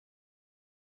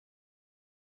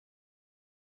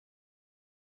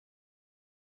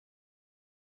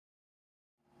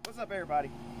What's up, everybody?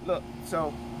 Look,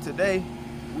 so today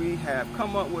we have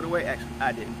come up with a way. Actually,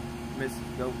 I didn't. Miss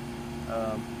Goat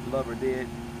Lover did.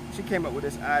 She came up with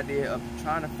this idea of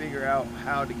trying to figure out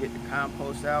how to get the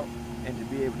compost out and to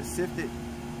be able to sift it.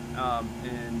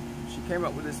 And she came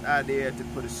up with this idea to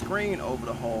put a screen over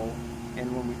the hole,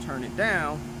 and when we turn it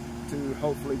down, to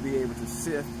hopefully be able to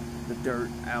sift the dirt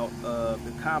out of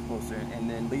the composter and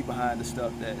then leave behind the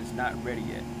stuff that is not ready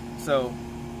yet. So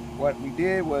what we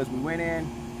did was we went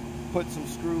in, put some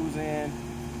screws in,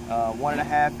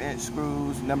 1.5 inch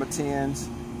screws, number 10s,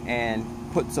 and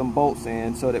put some bolts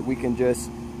in so that we can just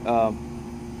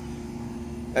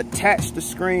attach the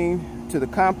screen to the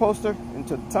composter and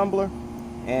to the tumbler.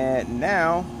 And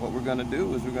now what we're going to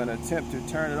do is we're going to attempt to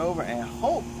turn it over and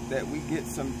hope that we get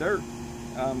some dirt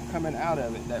coming out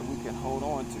of it that we can hold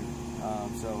on to.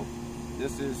 So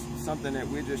this is something that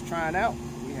we're just trying out.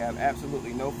 We have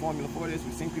absolutely no formula for this.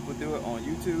 We've seen people do it on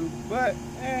YouTube, but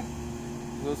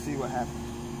we'll see what happens.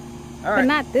 All right. But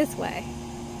not this way.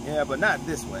 Yeah, but not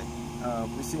this way.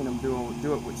 We've seen them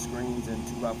do it with screens and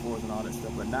 2x4s and all that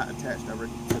stuff, but not attached directly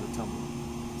to the tumbler.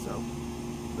 So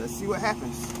let's see what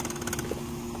happens.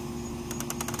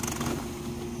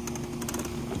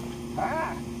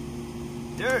 Ah,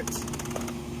 dirt.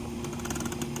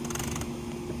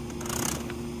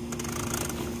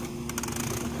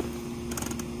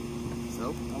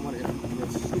 So I wonder if we can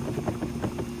just shake it.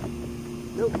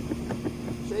 Nope,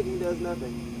 shaking does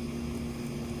nothing.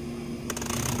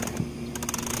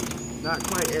 Not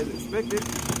quite as expected.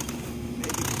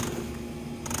 Maybe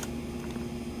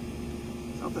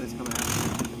something is coming out.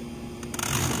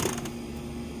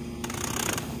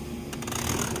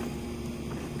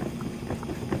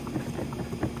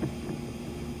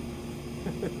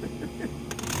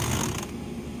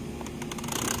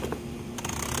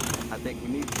 I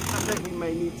think we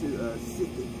may need to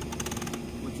sift it.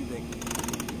 What you think?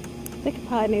 I think it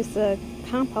probably needs to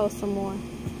compost some more.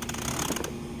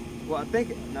 Well, I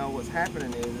think now what's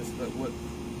happening is look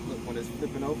when it's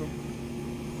flipping over,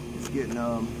 it's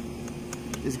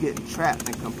getting trapped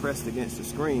and compressed against the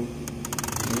screen,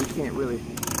 and we can't really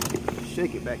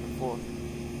shake it back and forth.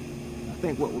 I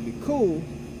think what would be cool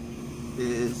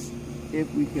is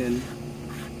if we can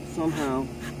somehow,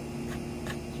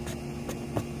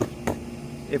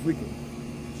 if we can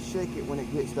shake it when it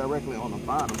gets directly on the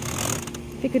bottom.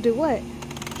 If you could do what?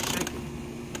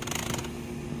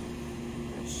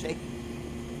 Shake it.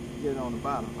 Get it on the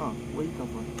bottom. Where you come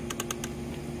from?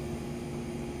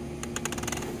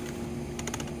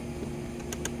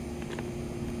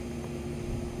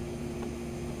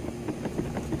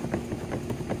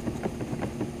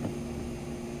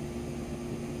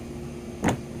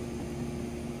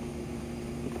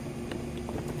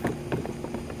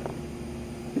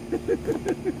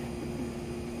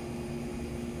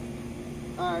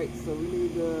 All right, so we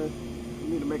need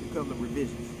to make a couple of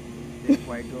revisions. Didn't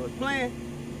quite go as planned,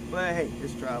 but hey,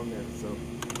 it's trial and error, so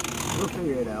we'll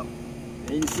figure it out.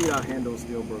 And you see our handle's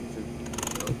still broke too.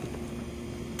 So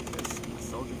that's a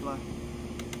soldier fly.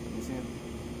 You see him?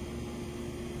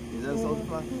 Is that a soldier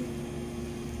fly?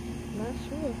 Not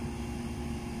sure.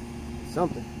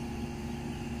 Something.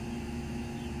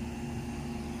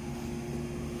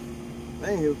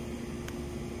 Anywho,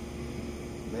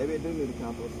 maybe it do need to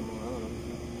compost some more. I don't know.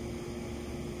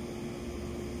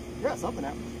 Yeah, something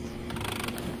happened.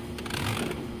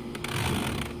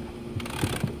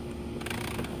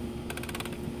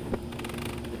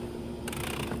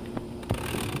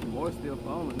 More still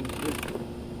falling. It's just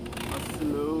a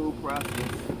slow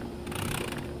process.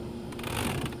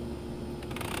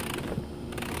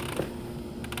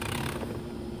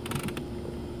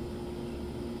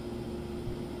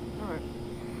 All right.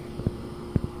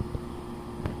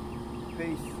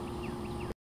 Peace.